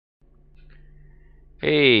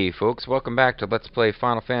Hey folks, welcome back to Let's Play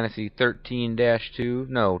Final Fantasy 13-2,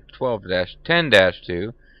 no,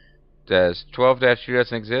 12-10-2. Does 12-2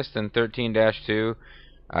 doesn't exist, and 13-2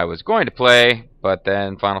 I was going to play, but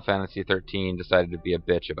then Final Fantasy 13 decided to be a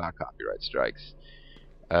bitch about copyright strikes.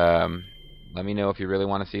 Let me know if you really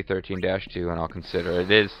want to see 13-2, and I'll consider it.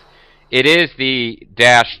 It is the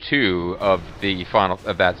 -2 of the final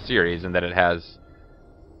of that series, in that it has,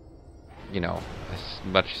 you know, a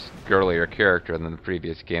much girlier character than the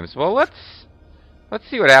previous games. Well, let's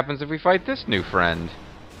see what happens if we fight this new friend.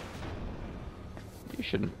 You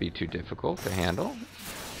shouldn't be too difficult to handle.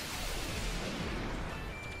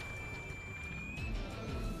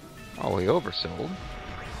 Oh, we oversouled.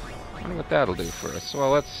 I wonder what that'll do for us.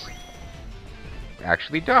 Well, let's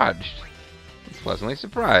actually dodged. I'm pleasantly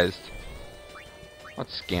surprised.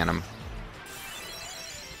 Let's scan him.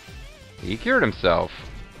 He cured himself.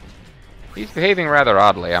 He's behaving rather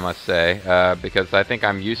oddly, I must say, because I think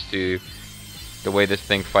I'm used to the way this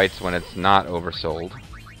thing fights when it's not oversouled.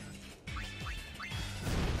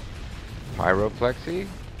 Pyroplexy?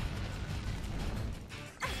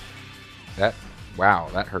 Wow,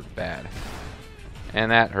 that hurt bad. And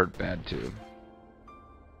that hurt bad too.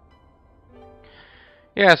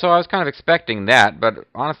 Yeah, so I was kind of expecting that, but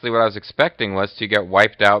honestly what I was expecting was to get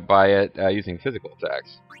wiped out by it using physical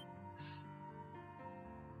attacks.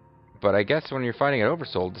 But I guess when you're fighting it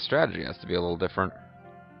oversouled, the strategy has to be a little different.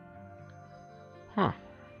 Huh.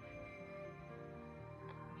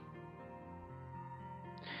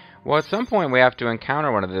 Well, at some point we have to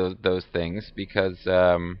encounter one of those things, because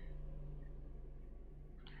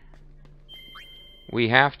we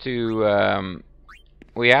have to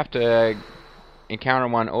encounter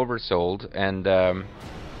one oversouled, and but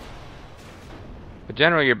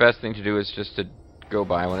generally your best thing to do is just to go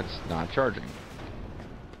by when it's not charging.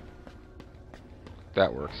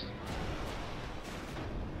 That works.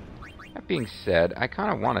 That being said, I kind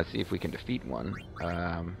of want to see if we can defeat one.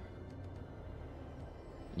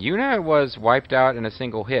 Yuna was wiped out in a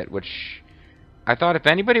single hit, which I thought if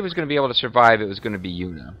anybody was going to be able to survive, it was going to be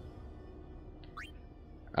Yuna.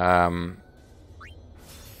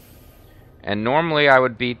 And normally I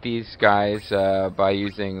would beat these guys by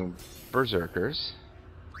using berserkers.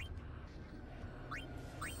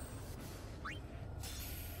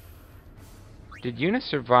 Did Yuna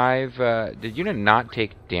survive? Did Yuna not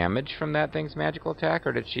take damage from that thing's magical attack,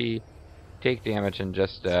 or did she take damage and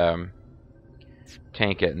just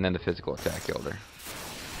tank it, and then the physical attack killed her?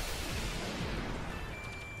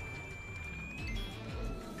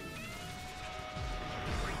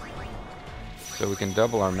 So we can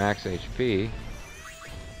double our max HP.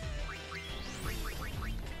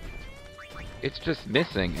 It's just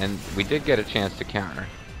missing, and we did get a chance to counter.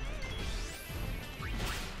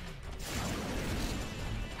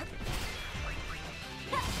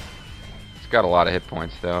 It's got a lot of hit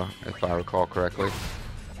points, though, if I recall correctly.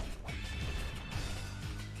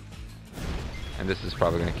 And this is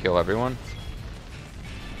probably going to kill everyone.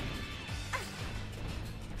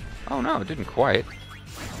 Oh no, it didn't quite.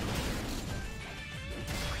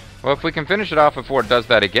 Well, if we can finish it off before it does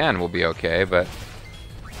that again, we'll be okay, but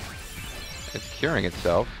it's curing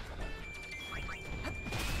itself.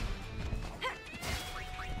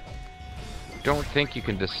 Don't think you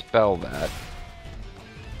can dispel that.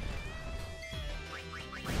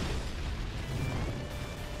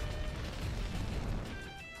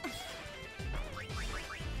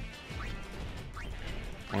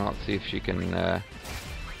 Well, let's see if she can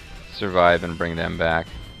survive and bring them back.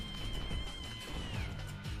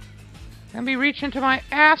 And be reaching to my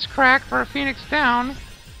ass crack for a Phoenix down.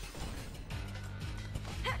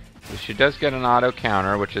 So she does get an auto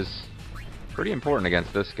counter, which is pretty important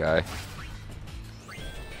against this guy.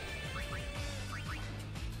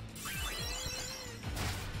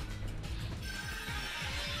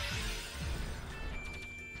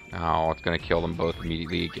 Oh, it's going to kill them both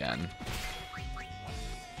immediately again.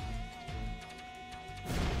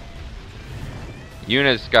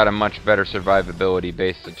 Yuna's got a much better survivability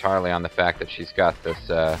based entirely on the fact that she's got this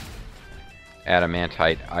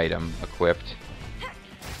Adamantite item equipped.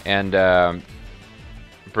 And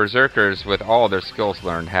Berserkers, with all their skills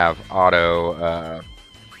learned, have auto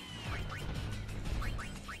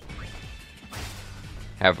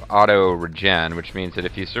regen, which means that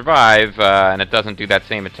if you survive and it doesn't do that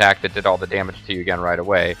same attack that did all the damage to you again right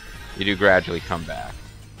away, you do gradually come back.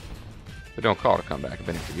 But don't call it a comeback, I've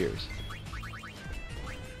been here for years.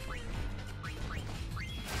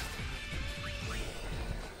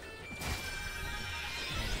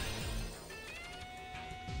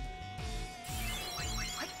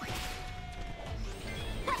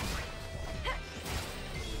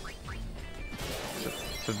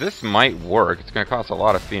 So this might work. It's going to cost a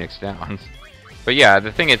lot of Phoenix Downs. But yeah,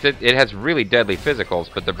 the thing is, it has really deadly physicals,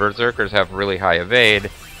 but the Berserkers have really high evade.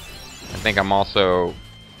 I think I'm also,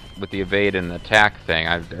 with the evade and attack thing,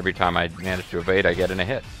 every time I manage to evade, I get in a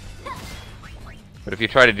hit. But if you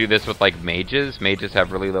try to do this with, like, mages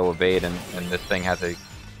have really low evade, and this thing has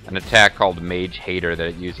an attack called Mage Hater that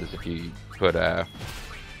it uses if you put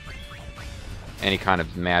any kind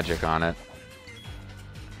of magic on it.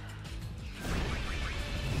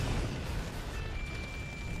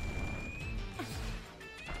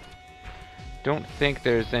 Don't think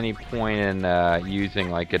there's any point in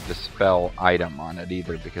using like a dispel item on it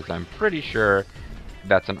either, because I'm pretty sure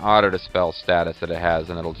that's an auto dispel status that it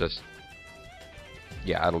has, and it'll just,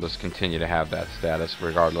 yeah, it'll just continue to have that status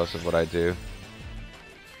regardless of what I do.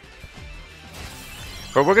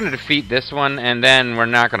 But we're going to defeat this one, and then we're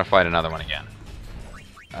not going to fight another one again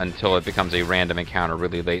until it becomes a random encounter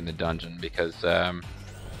really late in the dungeon, because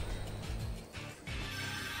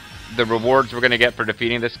the rewards we're going to get for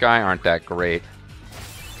defeating this guy aren't that great.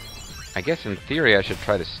 I guess in theory I should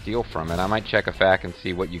try to steal from it. I might check a fac and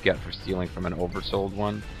see what you get for stealing from an oversouled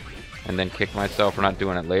one, and then kick myself for not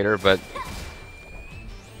doing it later, but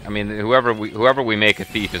I mean, whoever we make a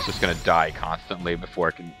thief is just going to die constantly before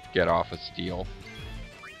it can get off a steal.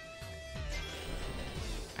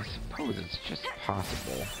 I suppose it's just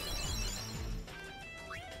possible.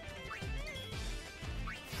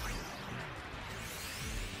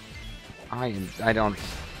 I don't...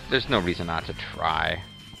 There's no reason not to try.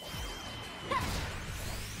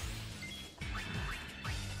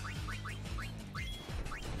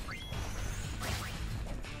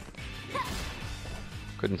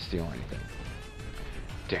 Couldn't steal anything.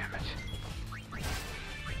 Damn it.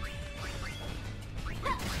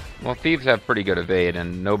 Well, thieves have pretty good evade,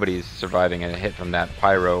 and nobody's surviving a hit from that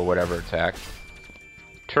pyro whatever attack.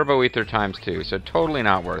 Turbo ether ×2, so totally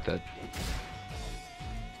not worth it.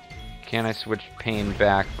 Can I switch Pain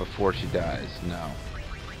back before she dies? No.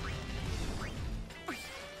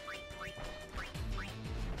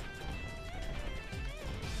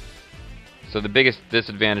 So the biggest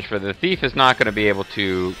disadvantage for the thief is not going to be able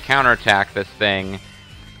to counterattack this thing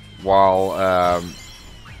while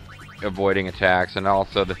avoiding attacks, and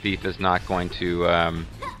also the thief is not going to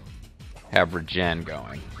have regen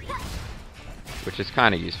going, which is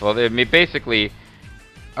kind of useful. I mean, basically,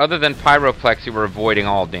 other than Pyroplexy, we're avoiding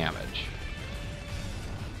all damage.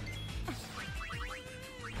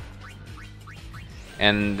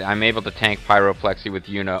 And I'm able to tank Pyroplexy with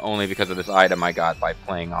Yuna only because of this item I got by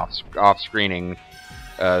playing off-screening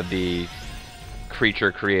the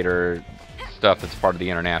creature creator stuff that's part of the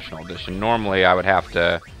International Edition. Normally I would have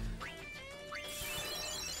to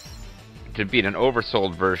beat an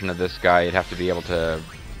oversouled version of this guy, you'd have to be able to,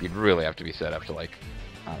 you'd really have to be set up to, like,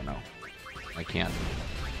 I don't know. I can't,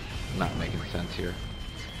 not making sense here.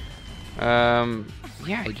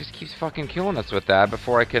 Yeah, he just keeps fucking killing us with that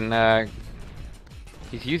before I can,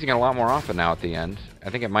 he's using it a lot more often now at the end. I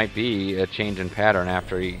think it might be a change in pattern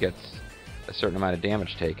after he gets a certain amount of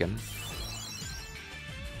damage taken.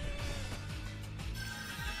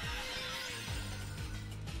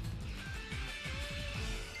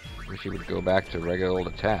 Wish he would go back to regular old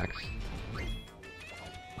attacks.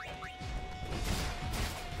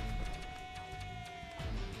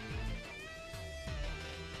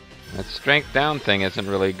 That strength down thing isn't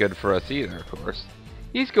really good for us either, of course.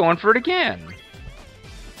 He's going for it again!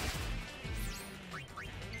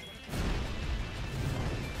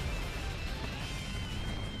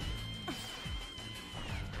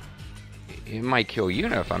 It might kill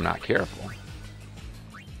Yuna if I'm not careful.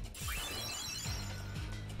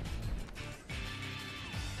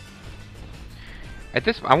 At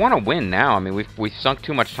this, I want to win now. I mean, we've sunk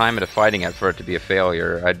too much time into fighting it for it to be a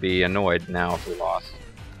failure. I'd be annoyed now if we lost.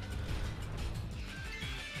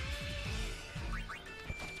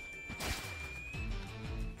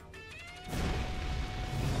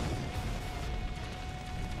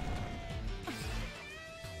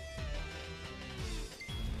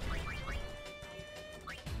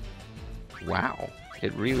 Wow,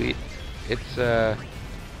 it really, it's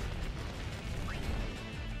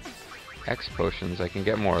X potions. I can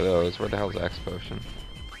get more of those. Where the hell's X potion?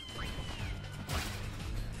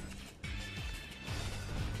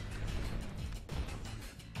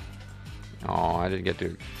 Oh, I didn't get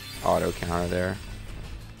to auto counter there.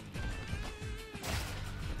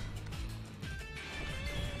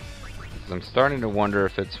 I'm starting to wonder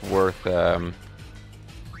if it's worth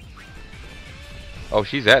oh,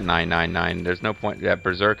 she's at 999. There's no point. Yeah,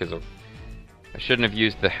 Berserk is a... I shouldn't have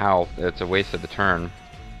used the health. It's a waste of the turn.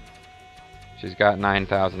 She's got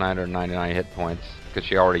 9,999 hit points because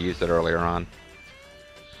she already used it earlier on.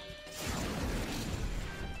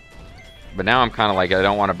 But now I'm kind of like, I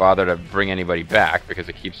don't want to bother to bring anybody back because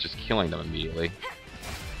it keeps just killing them immediately.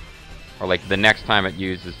 Or like the next time it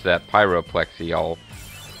uses that pyroplexy, I'll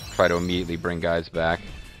try to immediately bring guys back.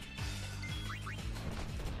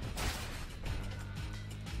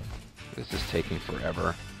 This is taking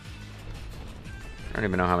forever. I don't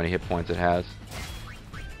even know how many hit points it has.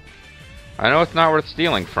 I know it's not worth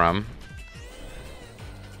stealing from.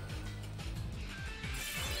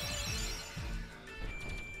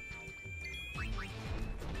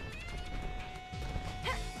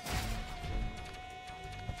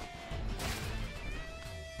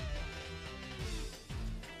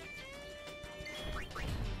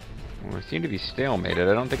 We seem to be stalemated.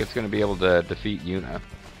 I don't think it's going to be able to defeat Yuna.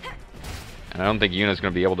 And I don't think Yuna's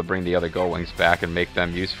going to be able to bring the other Gullwings back and make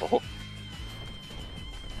them useful.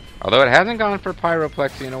 Although it hasn't gone for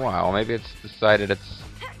pyroplexy in a while. Maybe it's decided it's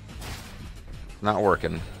not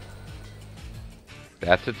working.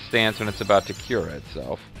 That's its stance when it's about to cure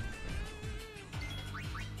itself.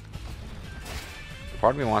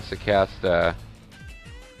 Part of me wants to cast... Oh,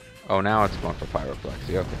 now it's going for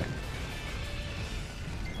pyroplexy. Okay.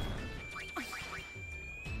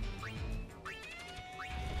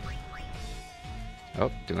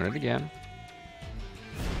 Oh, doing it again.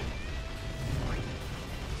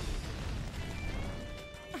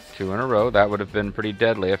 Two in a row. That would have been pretty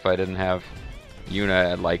deadly if I didn't have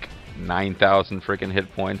Yuna at like 9,000 freaking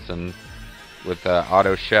hit points and with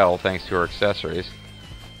auto shell thanks to her accessories.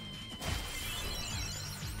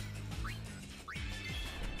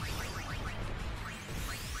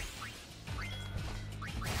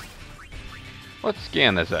 Let's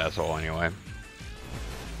scan this asshole anyway.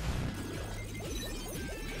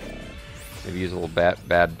 Maybe use a little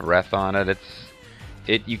bad breath on it.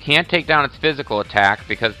 You can't take down its physical attack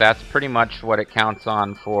because that's pretty much what it counts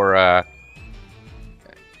on for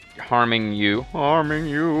harming you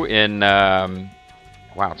in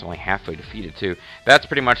wow, it's only halfway defeated too. That's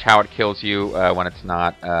pretty much how it kills you when it's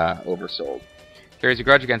not oversouled. Carries a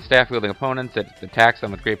grudge against staff-wielding opponents. It attacks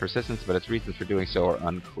them with great persistence, but its reasons for doing so are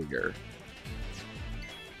unclear.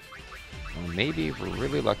 Well, maybe if we're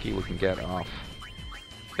really lucky we can get off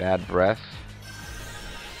bad breath.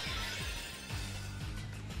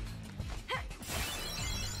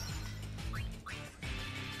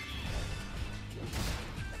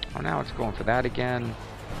 Oh, now it's going for that again.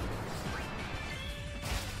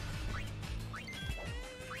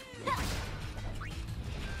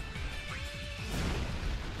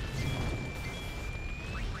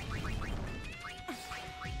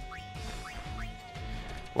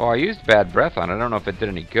 Well, I used bad breath on it. I don't know if it did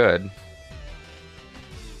any good.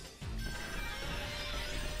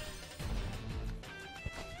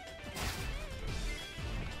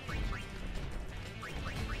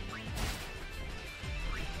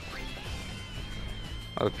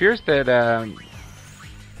 Well, it appears that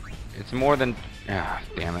it's more than... Ah,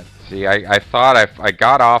 damn it. See, I thought I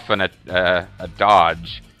got off on a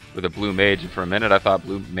dodge with a blue mage, and for a minute I thought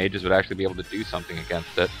blue mages would actually be able to do something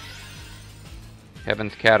against it.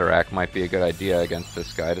 Heaven's Cataract might be a good idea against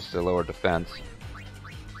this guy, just to lower defense.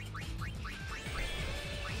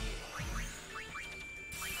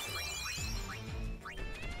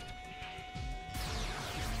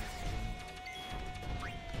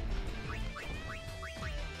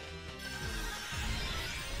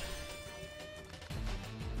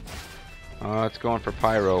 It's going for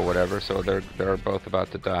pyro or whatever, so they're both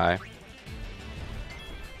about to die.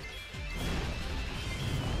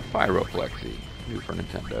 Pyroplexy, new for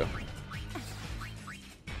Nintendo.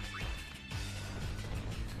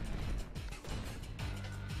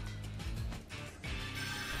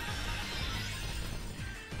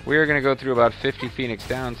 We are going to go through about 50 Phoenix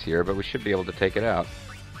Downs here, but we should be able to take it out.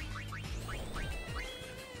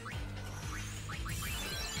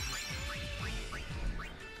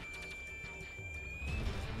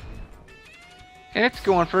 And it's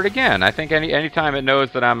going for it again. I think anytime it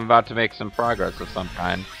knows that I'm about to make some progress of some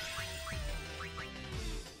kind.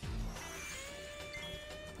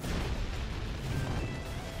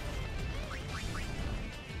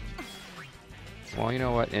 Well, you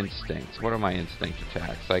know what? Instincts. What are my instinct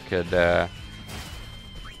attacks? I could,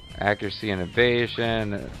 accuracy and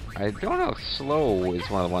evasion. I don't know if slow is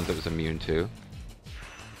one of the ones that was immune to.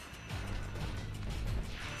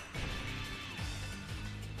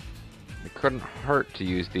 It couldn't hurt to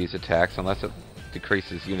use these attacks unless it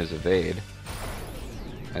decreases Yuna's evade.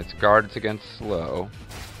 It's guards against slow.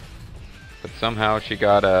 But somehow she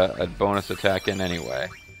got a bonus attack in anyway.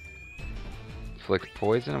 Inflict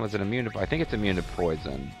poison? Was it immune to... I think it's immune to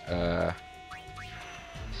poison.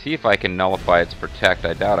 See if I can nullify its protect.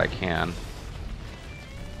 I doubt I can.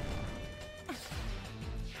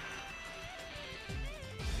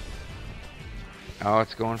 Oh,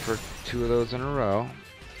 it's going for 2 of those in a row.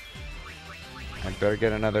 I'd better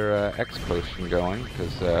get another X potion going,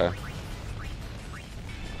 because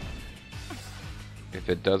if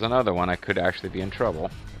it does another one, I could actually be in trouble.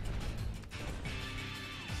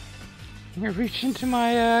 I'm gonna reach into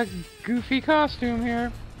my goofy costume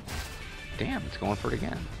here. Damn, it's going for it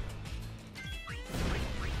again.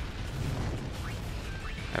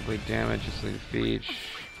 Heavily damages the feet.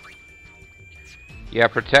 Yeah,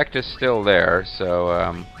 protect is still there,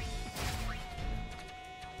 so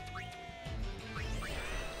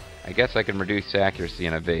I guess I can reduce accuracy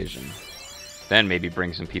and evasion. Then maybe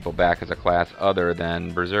bring some people back as a class other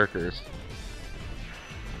than berserkers.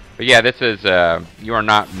 But yeah, this is you are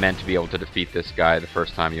not meant to be able to defeat this guy the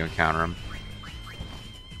first time you encounter him.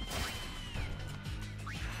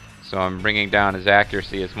 So I'm bringing down his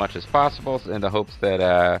accuracy as much as possible in the hopes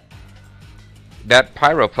that that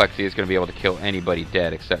pyroplexy is going to be able to kill anybody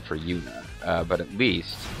dead except for Yuna. But at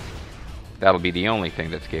least that'll be the only thing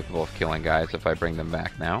that's capable of killing guys if I bring them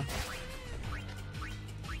back now.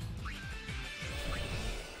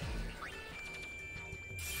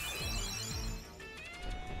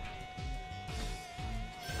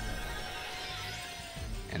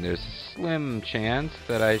 And there's a slim chance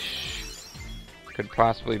that I could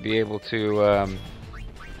possibly be able to,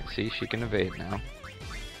 see, she can evade now.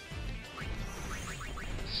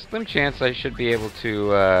 Slim chance I should be able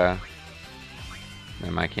to, I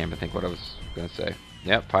can't even think what I was going to say.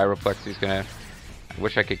 Yep, Pyroplexy's going to, I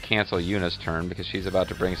wish I could cancel Yuna's turn because she's about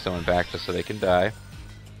to bring someone back just so they can die.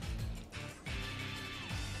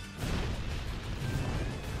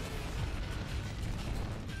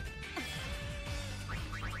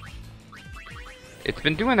 It's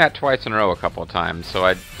been doing that twice in a row a couple of times, so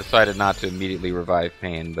I decided not to immediately revive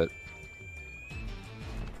Pain, but...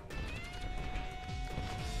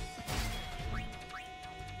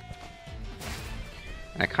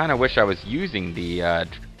 I kind of wish I was using the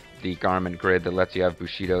garment grid that lets you have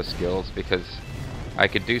Bushido skills, because I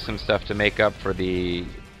could do some stuff to make up for the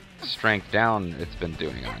strength down it's been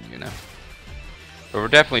doing on you, know? But we're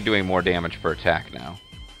definitely doing more damage per attack now.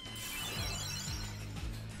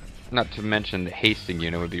 Not to mention the hasting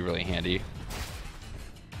unit would be really handy.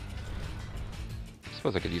 I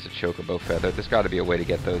suppose I could use a Chocobo Feather. There's got to be a way to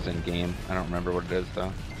get those in game. I don't remember what it is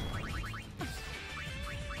though.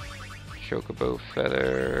 Chocobo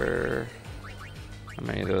Feather. How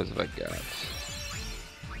many of those have I got?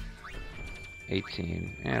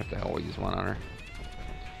 18. Eh, what the hell, we'll use one on her.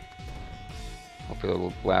 Hopefully it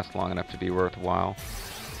will last long enough to be worthwhile.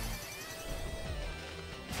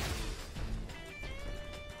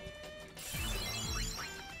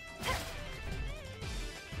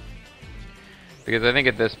 Because I think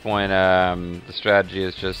at this point, the strategy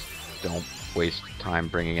is just don't waste time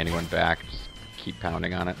bringing anyone back. Just keep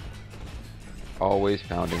pounding on it. Always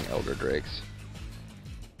pounding Elder Drakes.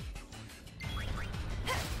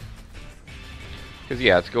 Because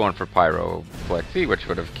yeah, it's going for Pyroplexy, which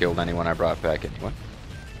would have killed anyone I brought back anyway.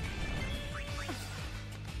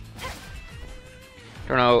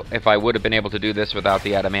 Don't know if I would have been able to do this without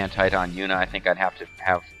the Adamantite on Yuna. I think I'd have to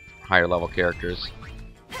have higher level characters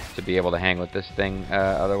to be able to hang with this thing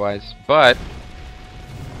otherwise. But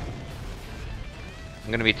I'm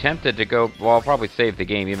going to be tempted to go... Well, I'll probably save the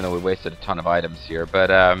game even though we wasted a ton of items here.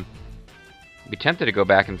 But I'd be tempted to go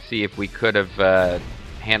back and see if we could have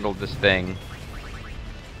handled this thing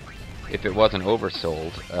if it wasn't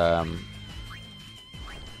oversouled.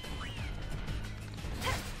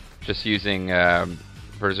 Just using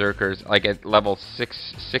Berserkers, like at level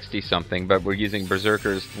 660 something, but we're using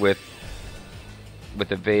Berserkers with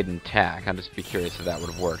evade and attack. I'd just be curious if that would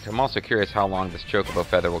have worked. I'm also curious how long this Chocobo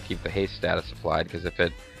Feather will keep the haste status applied, because if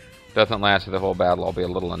it doesn't last for the whole battle, I'll be a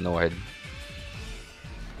little annoyed.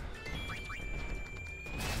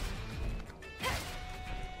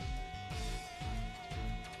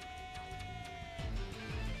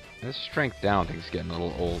 This strength down thing's getting a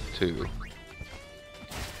little old too.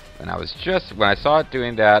 And I was just, when I saw it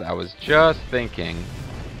doing that, I was just thinking,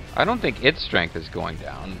 I don't think its strength is going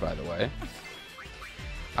down, by the way.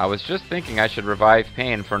 I was just thinking I should revive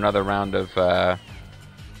Pain for another round of,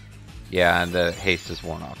 yeah, and the haste is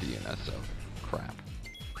worn off the Yuna, so crap.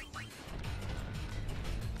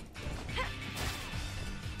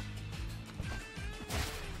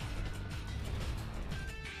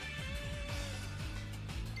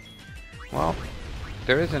 Well,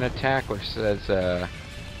 there is an attack which says,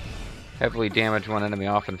 heavily damage one enemy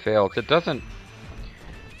often fails. It doesn't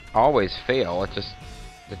always fail, it just,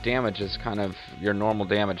 the damage is kind of your normal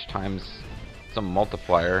damage times some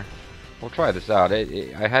multiplier. We'll try this out.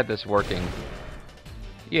 I had this working.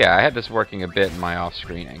 Yeah, I had this working a bit in my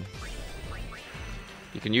off-screening.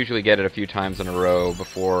 You can usually get it a few times in a row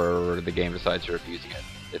before the game decides you're abusing it.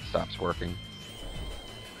 It stops working.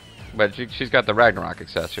 But she's got the Ragnarok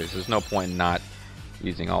accessories. There's no point in not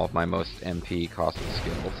using all of my most MP costly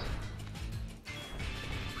skills.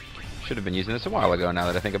 Should have been using this a while ago now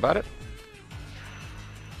that I think about it.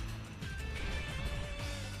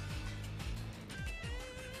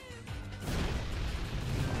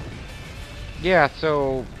 Yeah,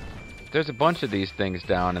 so there's a bunch of these things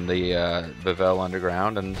down in the Bavel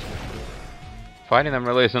Underground, and fighting them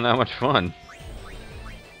really isn't that much fun.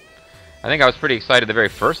 I think I was pretty excited the very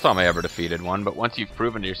first time I ever defeated one, but once you've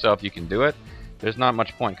proven to yourself you can do it, there's not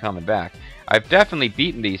much point coming back. I've definitely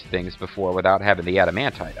beaten these things before without having the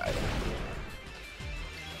Adamantite item.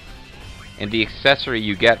 And the accessory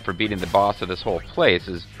you get for beating the boss of this whole place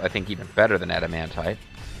is, I think, even better than Adamantite.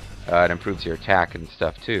 It improves your attack and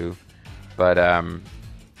stuff too. But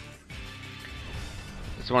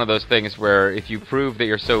it's one of those things where if you prove that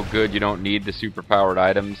you're so good you don't need the superpowered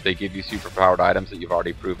items, they give you superpowered items that you've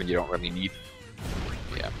already proven you don't really need.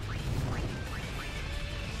 Yeah.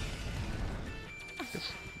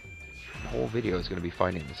 This whole video is going to be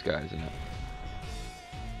fighting this guy, isn't it?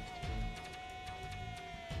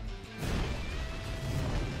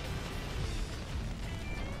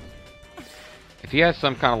 If he has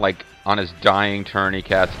some kind of like on his dying turn he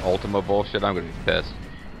casts Ultima bullshit, I'm gonna be pissed.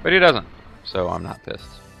 But he doesn't, so I'm not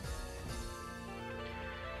pissed.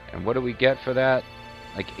 And what do we get for that?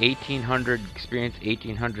 Like 1800 experience,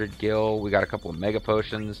 1800 gil. We got a couple of mega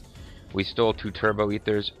potions. We stole 2 turbo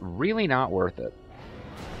ethers. Really not worth it.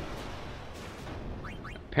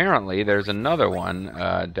 Apparently there's another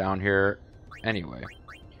one down here anyway.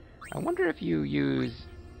 I wonder if you use...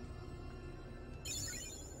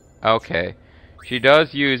 Okay. She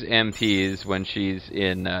does use MPs when she's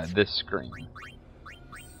in this screen,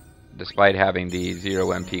 despite having the 0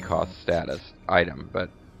 MP cost status item, but...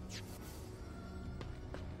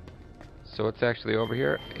 So it's actually over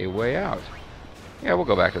here, a way out. Yeah, we'll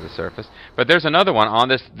go back to the surface. But there's another one on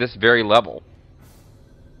this very level.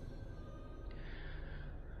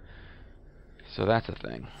 So that's a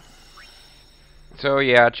thing. So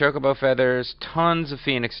yeah, Chocobo Feathers, tons of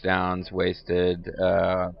Phoenix Downs wasted,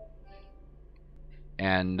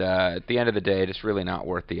 and at the end of the day, it's really not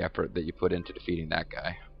worth the effort that you put into defeating that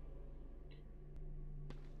guy.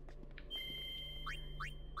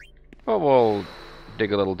 But we'll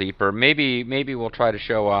dig a little deeper. Maybe we'll try to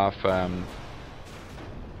show off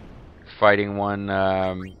fighting one.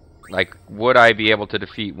 Like, would I be able to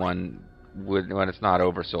defeat one when it's not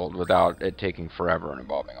oversouled without it taking forever and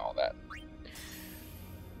involving all that?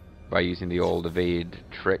 By using the old evade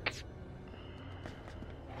trick.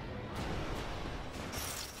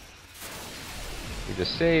 We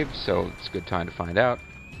just saved, so it's a good time to find out.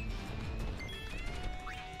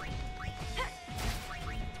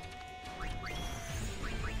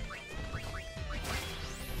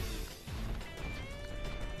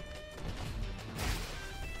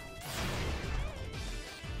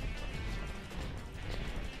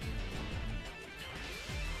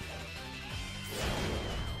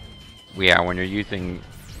 Yeah, when you're using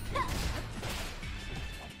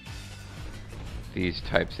these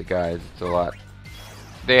types of guys, it's a lot.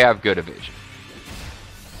 They have good evasion,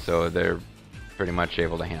 so they're pretty much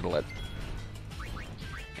able to handle it.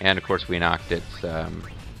 And of course we knocked its yeah,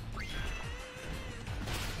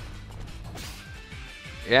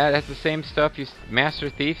 it has the same stuff.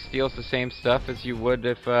 Master Thief steals the same stuff as you would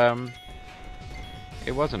if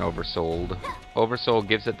it wasn't oversouled. Oversouled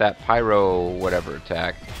gives it that pyro whatever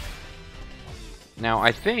attack. Now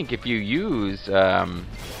I think if you use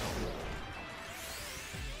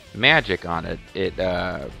magic on it,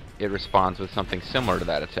 it responds with something similar to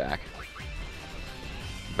that attack.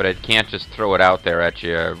 But it can't just throw it out there at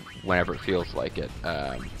you whenever it feels like it,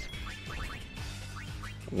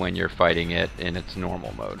 when you're fighting it in its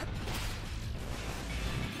normal mode.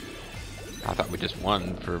 I thought we just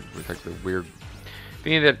won for like the weird...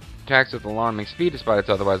 Being that attacks with alarming speed despite its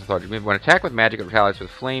otherwise lethargic movement. When attacked with magic, it retaliates with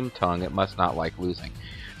flame tongue. It must not like losing.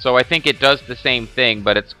 So I think it does the same thing,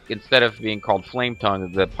 but it's instead of being called flame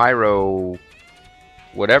tongue, the pyro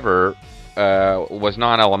whatever was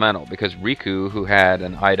non-elemental, because Riku, who had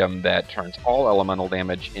an item that turns all elemental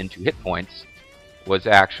damage into hit points, was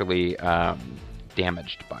actually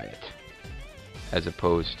damaged by it, as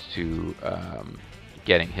opposed to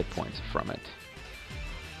getting hit points from it.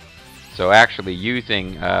 So actually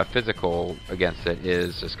using physical against it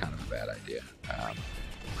is just kind of a bad idea.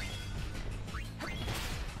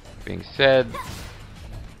 Being said,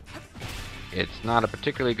 it's not a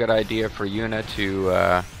particularly good idea for Yuna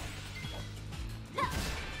to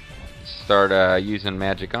start using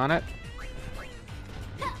magic on it.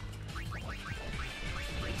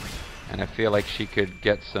 And I feel like she could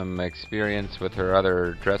get some experience with her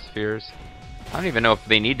other dress spheres. I don't even know if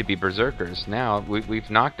they need to be berserkers. Now, we've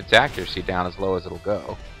knocked its accuracy down as low as it'll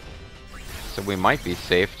go. So we might be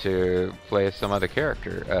safe to play as some other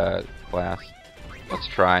character class. Let's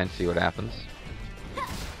try and see what happens.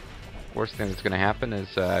 Worst thing that's going to happen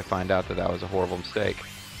is I find out that that was a horrible mistake.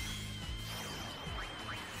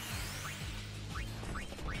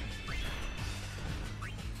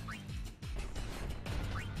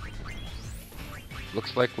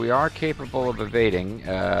 Looks like we are capable of evading,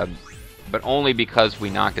 but only because we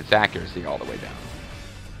knocked its accuracy all the way down.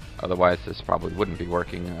 Otherwise, this probably wouldn't be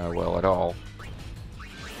working well at all.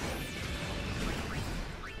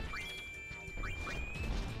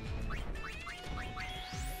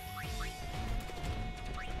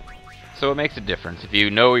 So it makes a difference. If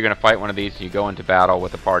you know you're going to fight one of these and you go into battle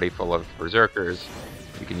with a party full of berserkers,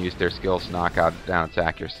 you can use their skills to knock down its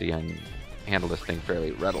accuracy and handle this thing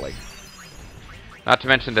fairly readily. Not to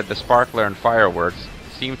mention that the Sparkler and Fireworks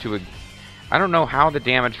seem to... I don't know how the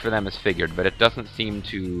damage for them is figured, but it doesn't seem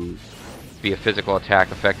to be a physical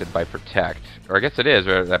attack affected by Protect. Or I guess it is,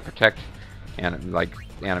 or that Protect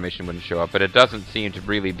animation wouldn't show up, but it doesn't seem to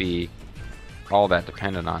really be all that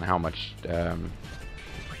dependent on how much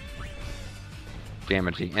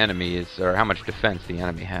damage the enemy is, or how much defense the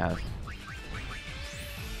enemy has.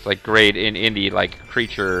 It's like great in the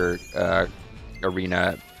creature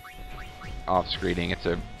arena off-screening.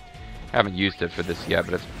 I haven't used it for this yet,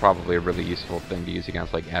 but it's probably a really useful thing to use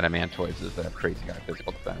against Adamantoids is that crazy guy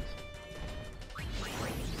physical defense.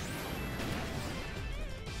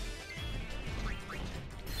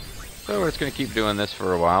 So we're just going to keep doing this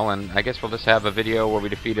for a while, and I guess we'll just have a video where we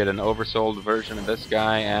defeated an oversouled version of this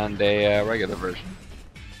guy and a regular version.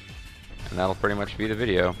 And that'll pretty much be the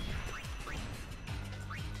video.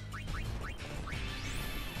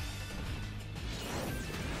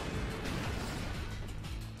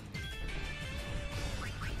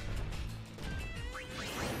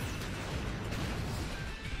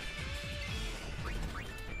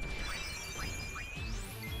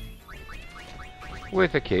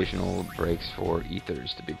 With occasional breaks for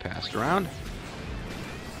ethers to be passed around.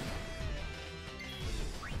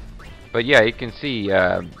 But yeah, you can see,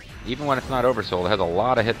 even when it's not oversouled, it has a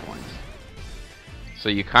lot of hit points. So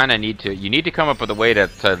you kind of need to come up with a way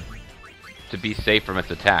to be safe from its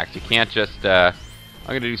attacks. You can't just, I'm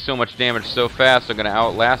going to do so much damage so fast, I'm going to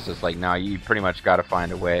outlast this. No, you pretty much got to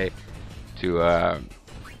find a way to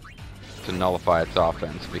nullify its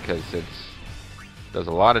offense, because it does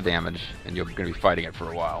a lot of damage, and you're going to be fighting it for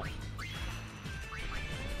a while.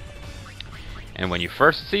 And when you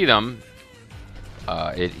first see them,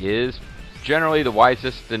 it is generally the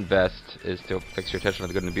wisest and best is to fix your attention on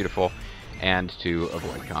the good and the beautiful, and to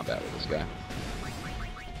avoid combat with this guy.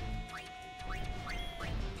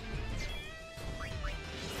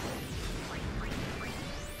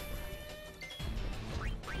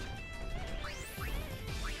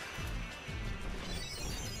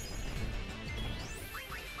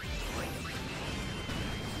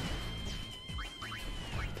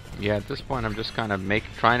 Yeah, at this point I'm just kind of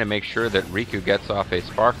trying to make sure that Riku gets off a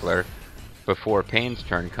Sparkler before Pain's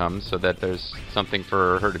turn comes, so that there's something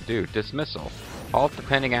for her to do. Dismissal. Halt the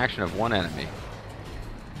pending action of one enemy.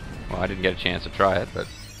 Well, I didn't get a chance to try it, but...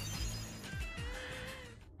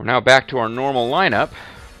 We're now back to our normal lineup.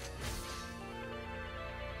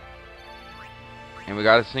 And we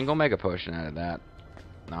got a single Mega Potion out of that.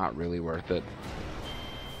 Not really worth it.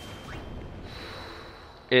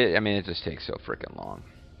 I mean, it just takes so frickin' long.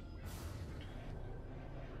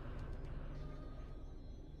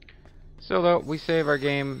 So though, we save our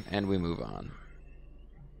game and we move on.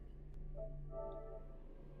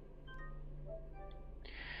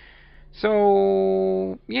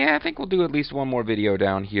 So yeah, I think we'll do at least one more video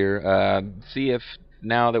down here. See if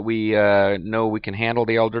now that we know we can handle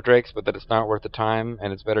the Elder Drakes, but that it's not worth the time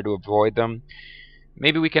and it's better to avoid them,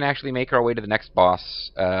 maybe we can actually make our way to the next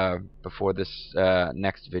boss before this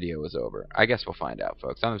next video is over. I guess we'll find out,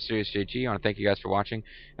 folks. I'm Serious JG. I want to thank you guys for watching,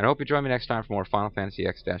 and I hope you join me next time for more Final Fantasy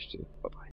X-2. Bye-bye.